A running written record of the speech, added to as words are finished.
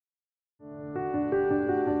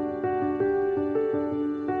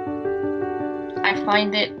I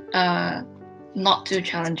find it not too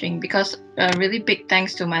challenging because really big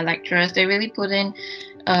thanks to my lecturers. They really put in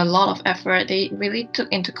a lot of effort. They really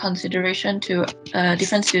took into consideration to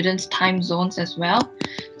different students' time zones as well.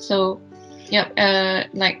 So, yeah,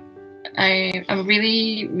 like I'm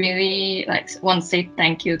really like want to say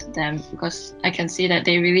thank you to them because I can see that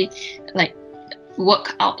they really like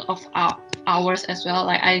work out of our hours as well.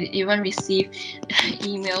 Like I even receive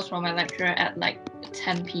emails from my lecturer at like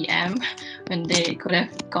 10 p.m. when they could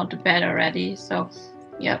have gone to bed already. So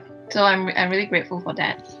yeah, so I'm really grateful for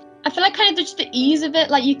that. I feel like kind of just the ease of it,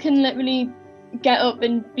 like you can literally get up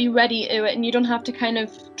and be ready to it, and you don't have to kind of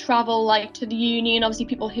travel like to the uni, and obviously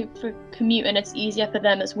people who for commuting it's easier for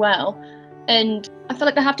them as well. And I feel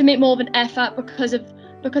like they have to make more of an effort because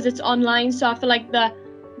it's online. So I feel like the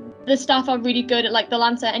staff are really good at like they'll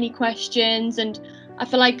answer any questions, and I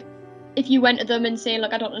feel like if you went to them and say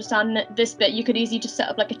like I don't understand this bit, you could easily just set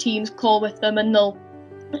up like a Teams call with them and they'll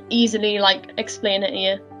easily like explain it to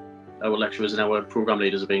you. Our lecturers and our programme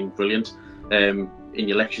leaders have been brilliant. In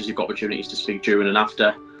your lectures you've got opportunities to speak during and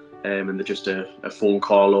after, and they're just a phone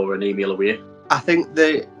call or an email away. I think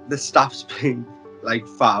the staff's been like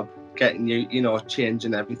fab, getting you know,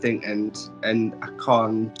 changing everything, and I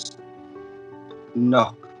can't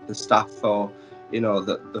knock the staff for, you know,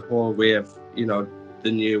 the whole way of, you know, the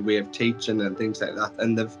new way of teaching and things like that,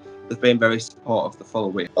 and they've been very supportive the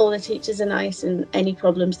full way. All the teachers are nice, and any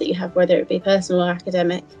problems that you have, whether it be personal or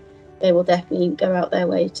academic, they will definitely go out their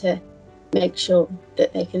way to make sure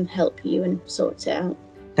that they can help you and sort it out.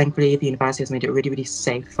 Thankfully, the university has made it really, really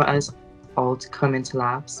safe for us all to come into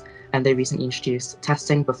labs, and they recently introduced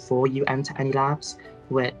testing before you enter any labs,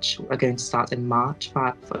 which are going to start in March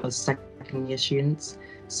for us second year students.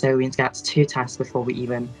 So we need to get 2 tests before we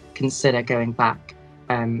even consider going back,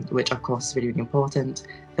 which of course is really, really important.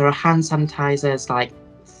 There are hand sanitizers like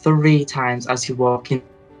 3 times as you walk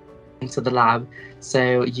into the lab,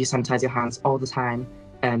 so you sanitize your hands all the time,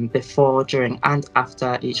 before, during and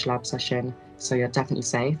after each lab session, so you're definitely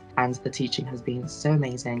safe. And the teaching has been so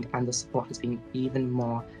amazing, and the support has been even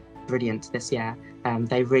more brilliant this year.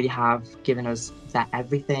 They really have given us their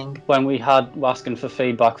everything. When we were asking for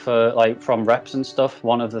feedback for like from reps and stuff,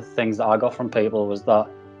 one of the things that I got from people was that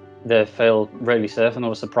they feel really safe, and they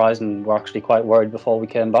were surprised and were actually quite worried before we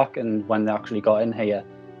came back, and when they actually got in here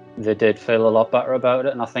they did feel a lot better about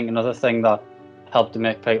it. And I think another thing that helped to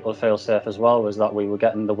make people feel safe as well was that we were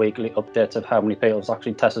getting the weekly updates of how many people have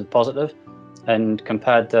actually tested positive, and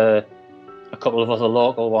compared to a couple of other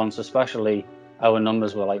local ones especially, our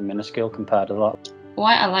numbers were like minuscule compared to that.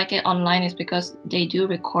 Why I like it online is because they do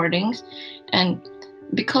recordings, and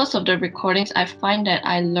because of the recordings I find that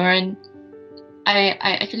I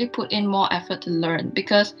actually put in more effort to learn,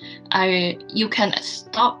 because you can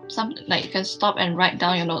stop and write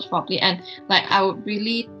down your notes properly, and like I would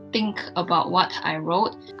really think about what I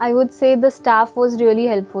wrote. I would say the staff was really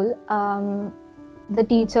helpful. The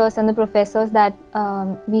teachers and the professors that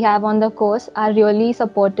we have on the course are really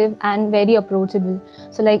supportive and very approachable.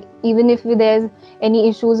 So like even if there's any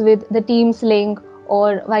issues with the Teams link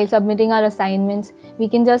or while submitting our assignments, we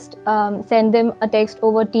can just send them a text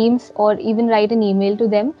over Teams or even write an email to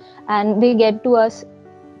them, and they get to us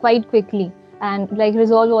quite quickly and like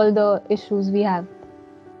resolve all the issues we have.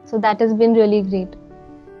 So that has been really great.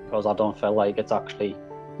 Because I don't feel like it's actually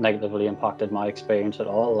negatively impacted my experience at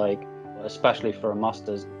all, like especially for a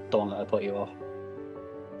master's, don't let it put you off.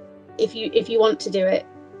 If you want to do it,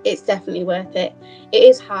 it's definitely worth it. It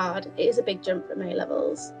is hard, it is a big jump from A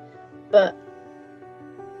levels, but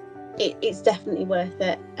it's definitely worth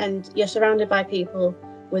it, and you're surrounded by people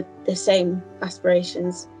with the same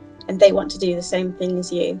aspirations and they want to do the same thing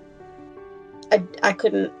as you. I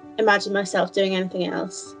couldn't imagine myself doing anything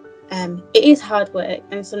else. It is hard work,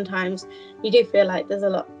 and sometimes you do feel like there's a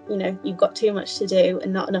lot, you know, you've got too much to do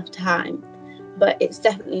and not enough time, but it's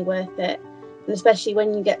definitely worth it. And especially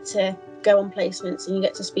when you get to go on placements and you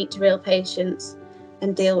get to speak to real patients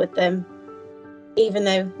and deal with them, even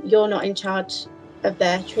though you're not in charge of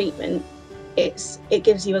their treatment, it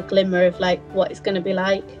gives you a glimmer of like what it's going to be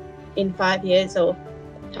like in 5 years or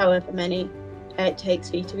however many it takes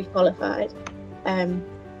for you to be qualified.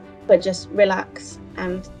 But just relax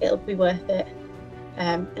and it'll be worth it,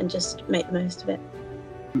 and just make the most of it.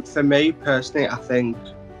 For me personally, I think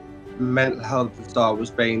mental health has always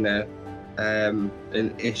been an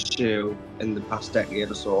issue in the past decade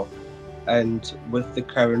or so, and with the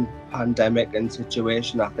current pandemic and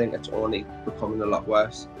situation, I think it's only becoming a lot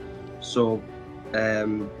worse. So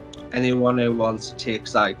anyone who wants to take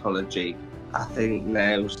psychology, I think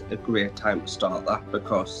now's a great time to start that,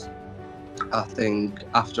 because I think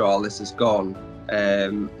after all this is gone,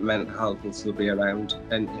 mental health will still be around,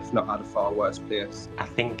 and if not at a far worse place. I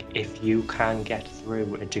think if you can get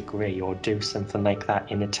through a degree or do something like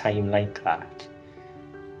that in a time like that,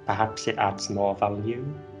 perhaps it adds more value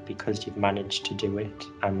because you've managed to do it,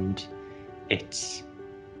 and it's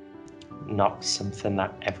not something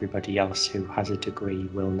that everybody else who has a degree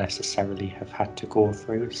will necessarily have had to go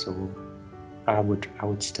through. So I would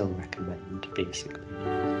still recommend, basically.